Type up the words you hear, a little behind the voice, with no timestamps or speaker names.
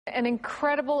An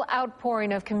incredible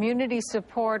outpouring of community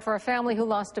support for a family who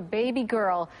lost a baby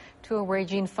girl to a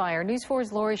raging fire. News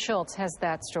 4's Lori Schultz has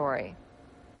that story.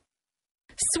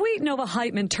 Sweet Nova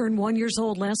Heitman turned 1 year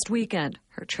old last weekend.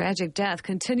 Her tragic death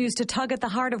continues to tug at the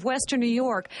heart of Western New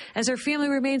York as her family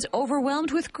remains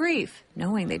overwhelmed with grief,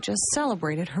 knowing they just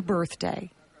celebrated her birthday.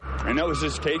 And that was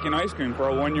just cake and ice cream for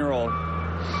a 1 year old.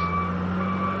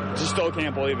 Just still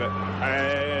can't believe it.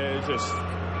 It just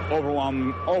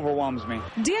overwhelms me.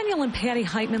 Daniel and Patty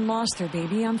Heitman lost their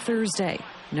baby on Thursday.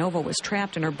 Nova was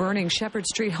trapped in her burning Shepherd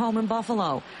Street home in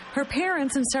Buffalo. Her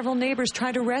parents and several neighbors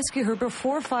tried to rescue her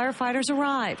before firefighters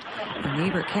arrived. A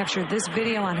neighbor captured this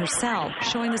video on her cell,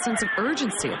 showing the sense of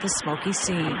urgency at the smoky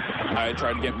scene. I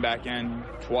tried to get back in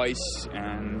twice,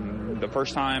 and the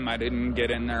first time I didn't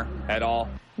get in there at all.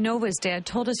 Nova's dad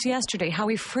told us yesterday how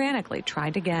he frantically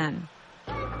tried again.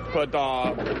 Put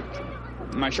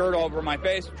my shirt over my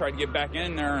face, tried to get back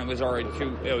in there, and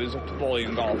it was fully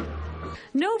engulfed.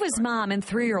 Nova's mom and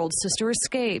 3-year-old sister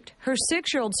escaped. Her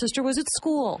 6-year-old sister was at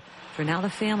school. For now, the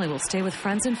family will stay with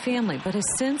friends and family, but has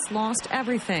since lost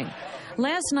everything.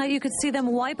 Last night, you could see them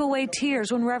wipe away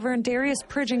tears when Reverend Darius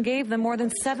Pridgeon gave them more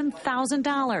than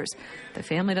 $7,000. The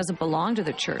family doesn't belong to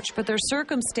the church, but their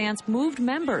circumstance moved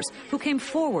members who came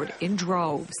forward in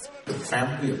droves. The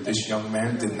family of this young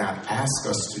man did not ask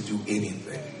us to do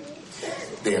anything.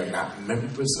 They are not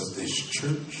members of this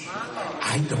church.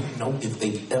 I don't know if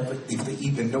they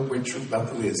even know where True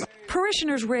Bethel is.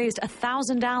 Parishioners raised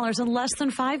 $1,000 in less than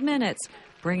 5 minutes,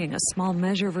 bringing a small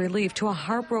measure of relief to a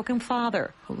heartbroken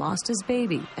father who lost his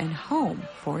baby and home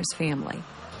for his family.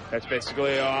 That's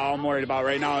basically all I'm worried about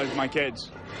right now is my kids.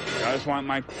 I just want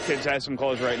my kids to have some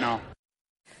clothes right now.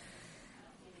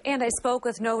 And I spoke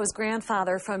with Nova's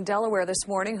grandfather from Delaware this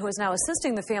morning, who is now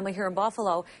assisting the family here in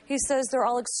Buffalo. He says they're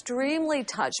all extremely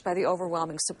touched by the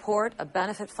overwhelming support. A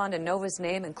benefit fund in Nova's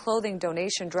name and clothing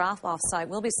donation drop-off site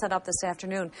will be set up this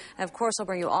afternoon. And, of course, I'll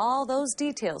bring you all those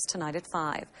details tonight at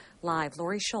 5. Live,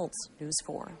 Lori Schultz, News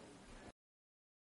 4.